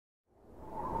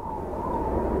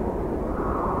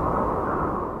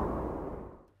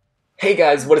Hey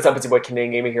guys, what is up? It's your boy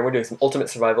Canadian Gaming here. We're doing some Ultimate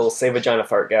Survival, Say Vagina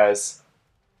Fart, guys.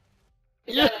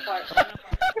 Vagina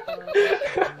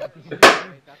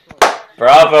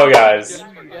Bravo, guys.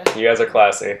 You guys are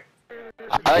classy.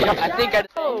 I think I.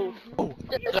 Oh!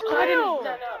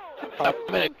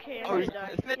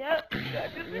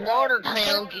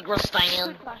 Watertown,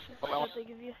 Gigerstand. I don't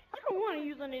want to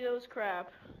use any of those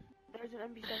crap. There's an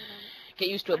MB7 on it. Get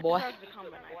used to it, boy.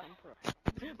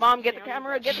 Mom, get the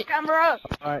camera! Get the camera!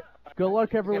 Alright, good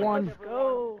luck everyone. Let's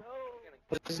go!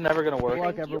 This is never gonna work. Good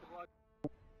luck everyone.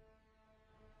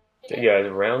 Okay, guys,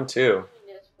 round two.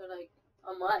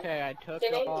 Okay, I took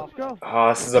off. Go. Oh,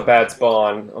 this is a bad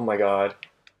spawn. Oh my god.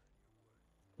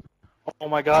 Oh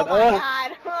my god. Oh my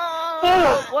god!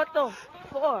 Oh, what the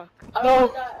fuck?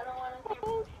 No.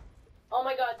 Oh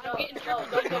my god, no, don't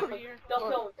kill me. Don't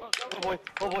kill me. Oh boy.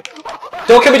 Oh boy.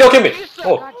 Don't kill me, don't kill me!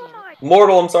 Oh,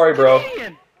 Mortal, I'm sorry, bro.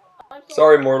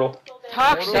 Sorry, Mortal.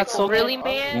 Toxic, That's so really,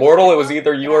 man? Mortal, it was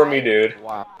either you or me, dude.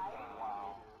 Wow.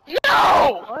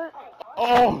 No! What?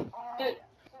 Oh! Dude.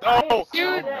 No!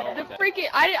 Dude, the freaking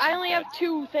I only have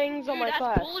 2 things on my that's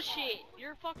class. bullshit.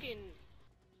 You're fucking.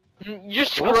 You're It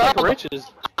looks like scrub. riches.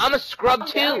 I'm a scrub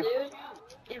Yeah, too. dude.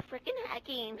 You're freaking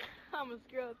hacking. I'm a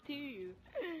scrub too.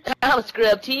 I'm a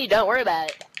scrub too. Don't worry about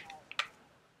it.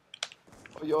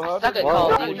 Yo, I suck at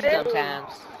Call of Duty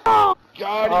sometimes. Oh,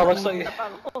 looks like.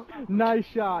 Nice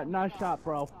shot,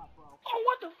 bro. Oh,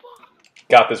 what the fuck?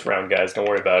 Got this round, guys. Don't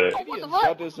worry about it. He's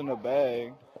got this in a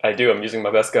bag. I do. I'm using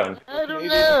my best gun. I don't Maybe if you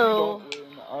know. don't win,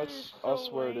 I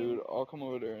swear, dude, I'll come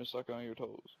over there and suck on your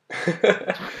toes.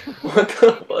 What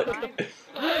the fuck?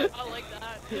 I like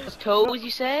that. Toes,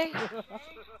 you say?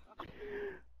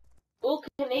 Ooh,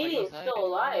 Canadian's still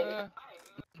alive.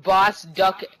 Boss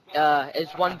Duck is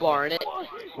one bar in it.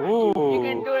 You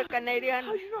can Ooh. do it, Canadian.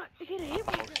 How you not? You can hit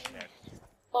me.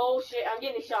 Oh shit, I'm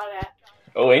getting shot at.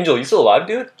 Oh, Angel, you still alive,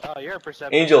 dude? Oh, you're a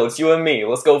perception. Angel, it's you and me.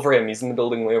 Let's go for him. He's in the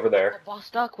building way over there. Boss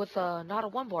Duck with not a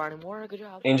one bar anymore. Good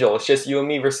job. Angel, it's just you and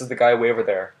me versus the guy way over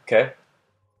there, okay?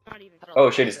 Not even. Oh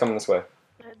shit, he's coming this way.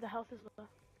 The health is low.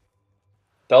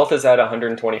 The health is at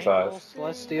 125.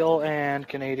 Celestial and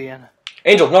Canadian.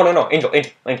 Angel, no, Angel.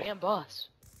 And boss.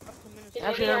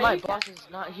 Actually, never mind. Boss is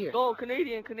not here. Go,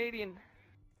 Canadian, Canadian.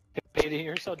 Canadian,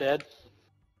 you're so dead.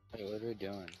 Hey, what are we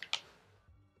doing?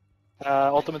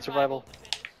 Ultimate survival.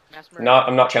 I'm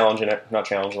not challenging it. I'm not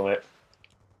challenging it.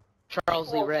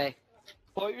 Charles Lee Ray.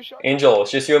 Well, you shot. Angel,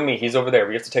 it's just you and me. He's over there.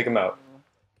 We have to take him out.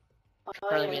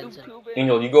 Charlie Manson.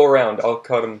 Angel, you go around. I'll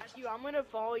cut him. Matthew, I'm gonna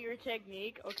follow your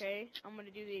technique, okay? I'm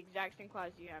gonna do the exact same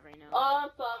class you have right now. Oh,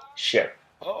 fuck. Shit.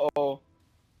 Uh-oh.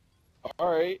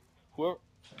 Alright. Whoever.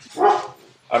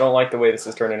 I don't like the way this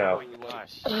is turning out.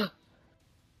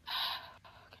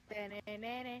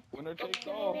 Winner takes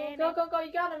all. Go,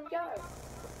 you got him, Go,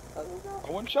 I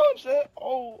one shot that.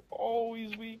 Oh,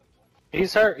 he's weak.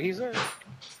 He's hurt.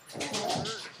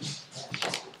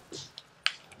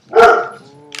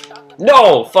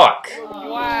 No! Fuck!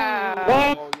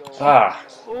 Wow. Ah.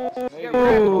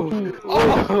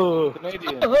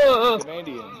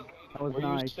 Canadian. That was Where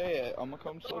nice. you stay at? I'm gonna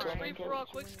come suck on Wait your for a toes.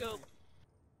 quick scope.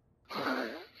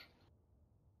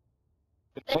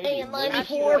 Canadian, where you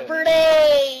stay at? for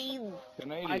days.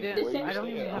 Canadian, where you I don't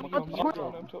stay even at? have I'm gonna come suck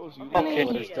on them toes. You Okay,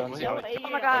 know. there's done. Oh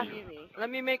my god. Let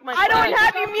me make my. I don't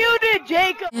have you muted,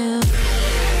 Jacob.